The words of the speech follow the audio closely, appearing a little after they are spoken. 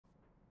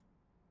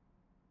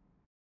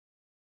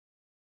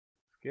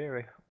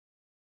Scary.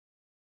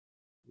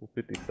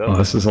 57. Oh,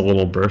 this is a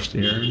little burst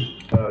here.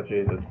 Oh,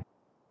 Jesus.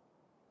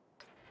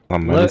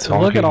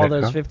 Look at all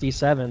those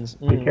 57s.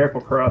 Be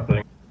careful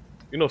crossing.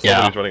 You know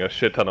somebody's running a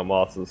shit ton of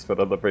mosses for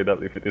the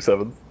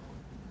W57s.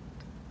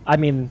 I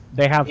mean,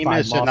 they have He 5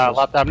 missed it,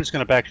 mosses. I'm just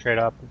gonna back straight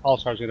up.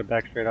 All-Star's gonna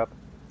back straight up.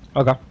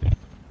 Okay.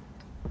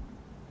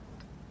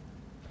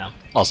 Yeah.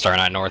 I'll start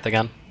 9 north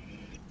again.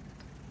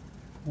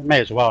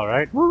 May as well,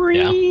 right? Yeah.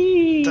 What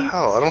the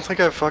hell? I don't think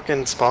I've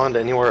fucking spawned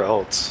anywhere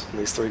else in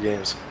these 3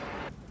 games.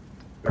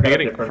 I'm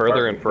getting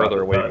further and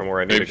further away from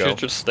where I need to go. Maybe you should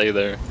just stay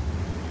there.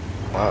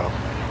 Wow.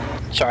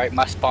 Sorry,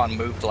 my spawn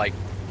moved like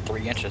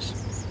 3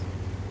 inches.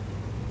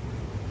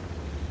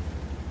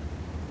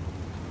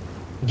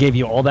 Gave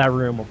you all that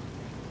room.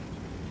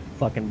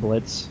 Fucking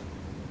blitz.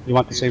 You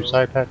want the same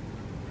side, Pat?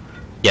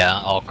 Yeah,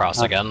 I'll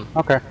cross again.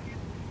 Okay.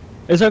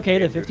 It's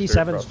okay, the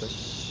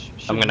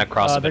 57s. I'm gonna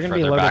cross a they're bit gonna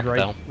be further loaded back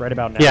though. right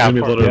about now. Yeah, Maybe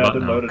a little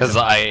bit now. Because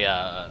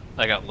I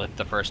got lit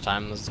the first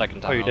time, the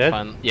second time Oh, you I was did?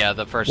 fine. Yeah,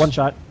 the first One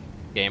shot.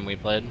 game we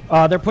played.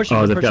 They're pushing.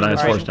 Oh, they're they've got pushing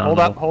ice right. force down. Hold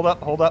up, hold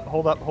up, hold up,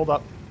 hold up, hold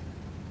up.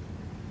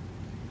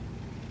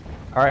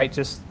 Alright,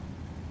 just...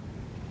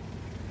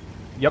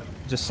 Yep,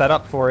 just set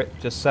up for it,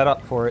 just set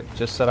up for it,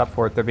 just set up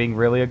for it. They're being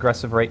really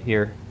aggressive right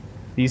here.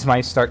 These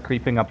might start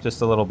creeping up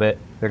just a little bit.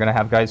 They're gonna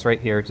have guys right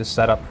here, just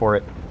set up for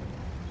it.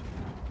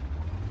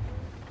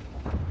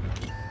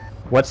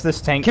 What's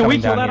this tank Can we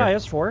coming kill down that here?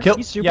 IS-4?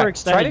 He's super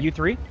extended,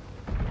 U3?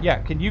 Yeah,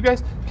 can you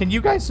guys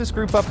just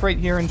group up right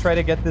here and try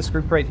to get this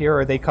group right here, or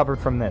are they covered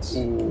from this?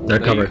 They're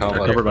covered.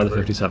 They're covered by the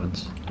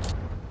 57s.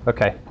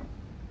 Okay.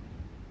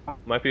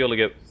 Might be able to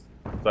get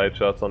side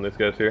shots on these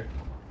guys here.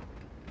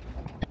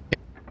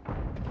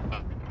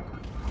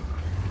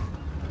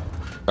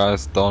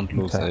 Guys, don't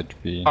lose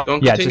HP.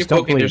 Don't Yeah, continue just don't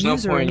poking, there's no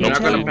User point. You're not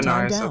gonna timed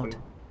pin IS out.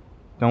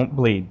 Don't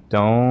bleed.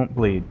 Don't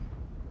bleed.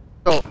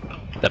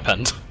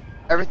 Depends.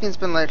 Everything's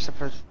been light except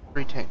for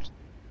 3 tanks.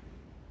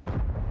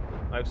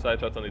 I have side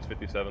shots on these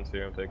 57s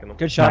here, I'm taking them.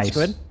 Good shot, Nice.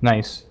 Squid.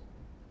 Nice.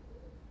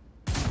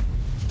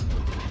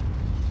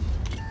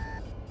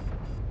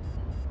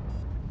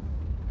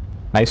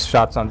 Nice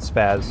shots on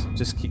Spaz.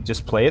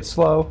 Just play it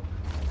slow.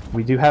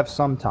 We do have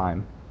some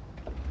time.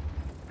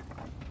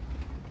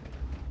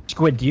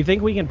 Squid, do you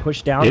think we can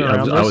push down Yeah,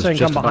 around I was this and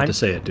just come about behind? to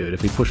say it, dude.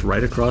 If we push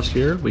right across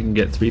here, we can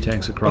get 3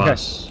 tanks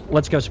across. Okay,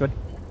 let's go, Squid.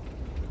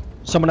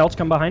 Someone else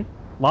come behind.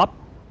 Lop.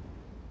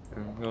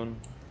 I'm going.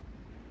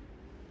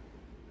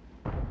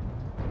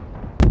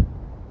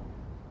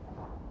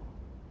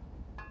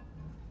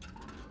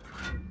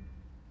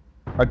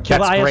 Kill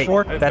That's the great.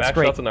 IS-4. That's back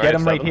great. shots on the Get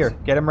him right IS-7s. here.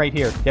 Get him right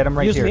here. Get him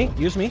right Use here. me.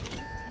 Use me.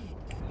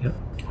 Yep.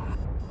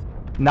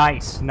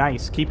 Nice,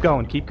 nice. Keep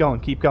going. Keep going.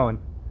 Keep going.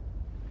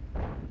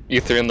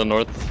 E3 in the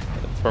north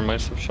for my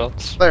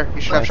shots. Blair,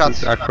 you should have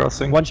shots.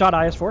 Crossing. One shot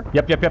IS-4.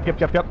 Yep, yep, yep, yep,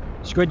 yep, yep.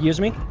 Squid, use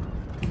me.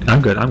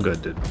 I'm good,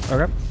 dude.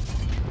 Okay.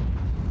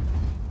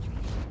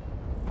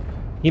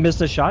 He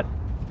missed a shot.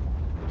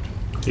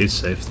 He's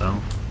safe though.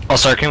 Oh,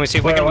 sir, can we see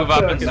if we can move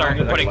up and start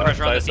putting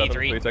pressure on the Side 7,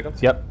 C3? 3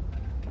 seconds. Yep.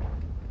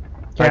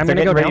 Okay, I'm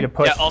gonna go ready down. to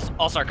push. Yeah,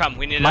 all-star, come.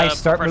 We need to Nice, put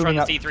start pressure on moving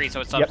the up. C3 so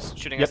it stops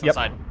shooting us Yep.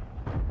 inside.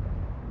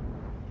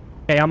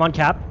 Okay, I'm on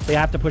cap. They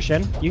have to push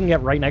in. You can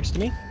get right next to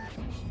me.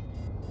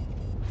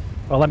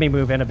 Well, let me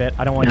move in a bit.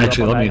 I don't want you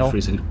Actually, up on let that me hill.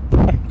 freeze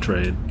a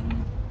trade.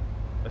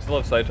 I still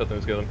have side shots on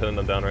these guys, I'm pinning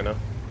them down right now.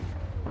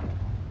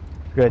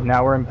 Good.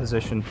 Now we're in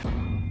position.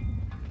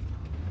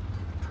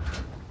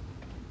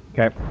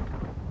 Okay.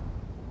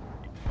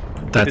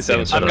 That's the 57s.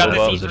 answer I've to got that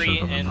the position C3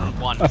 from in now.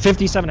 1. A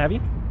 57 heavy.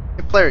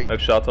 Hey, Blair, I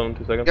have shots on them,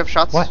 2 seconds. you have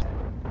shots? What?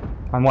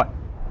 On what?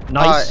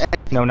 Nice. And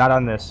No, not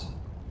on this.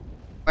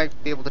 might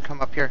be able to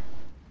come up here.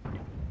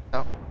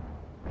 No.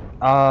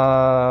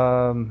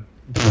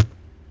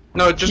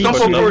 No, just don't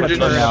Keep go pushing forward, up. just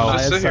No.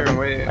 sit here and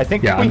wait. I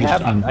think Yeah, we I'm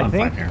have. I'm I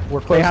think fine here. we're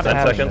They close have to 10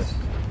 having seconds. this.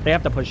 They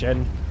have to push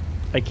in.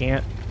 They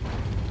can't.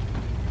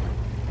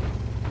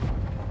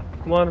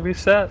 Come on,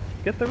 reset.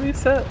 Get the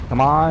reset.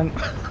 Come on.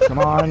 Come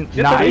on. Get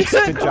the Nice.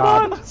 reset, Good come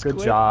job. on. Good Squid.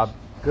 job.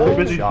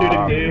 Good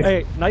job.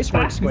 Hey, nice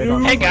work, Squid.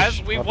 on Hey that guys,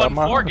 push. we've won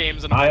 4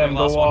 games and I we am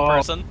the lost 1 wall.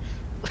 person.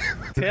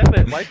 Damn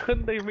it, why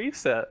couldn't they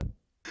reset?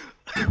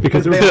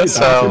 Because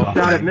So-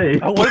 not at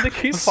me. I wanted to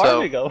keep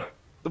farming them.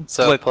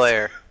 So,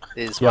 player,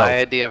 is Yo. my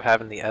idea of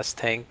having the S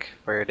tank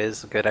where it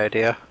is a good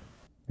idea?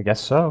 I guess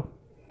so.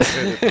 No,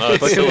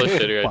 it's still a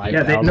shitty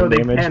idea.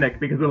 They panic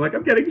because they're like,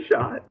 I'm getting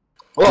shot.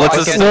 Well, What's I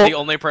this guess, the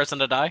only person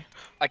to die?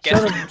 I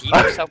guess you keep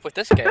yourself with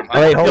this game.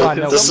 Wait, hold on.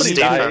 No, this is we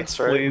defense,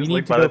 right? we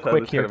need to go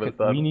quick here.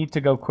 We need to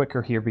go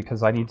quicker here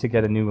because I need to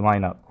get a new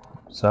lineup.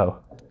 So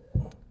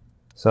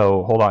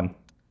hold on.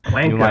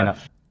 New lineup.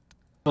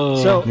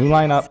 So New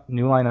lineup.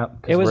 New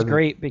lineup. 'cause it was we're the-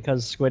 great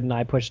because Squid and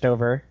I pushed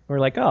over. We were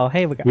like, oh,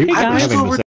 hey, we got. We- Hey I'm guys. having the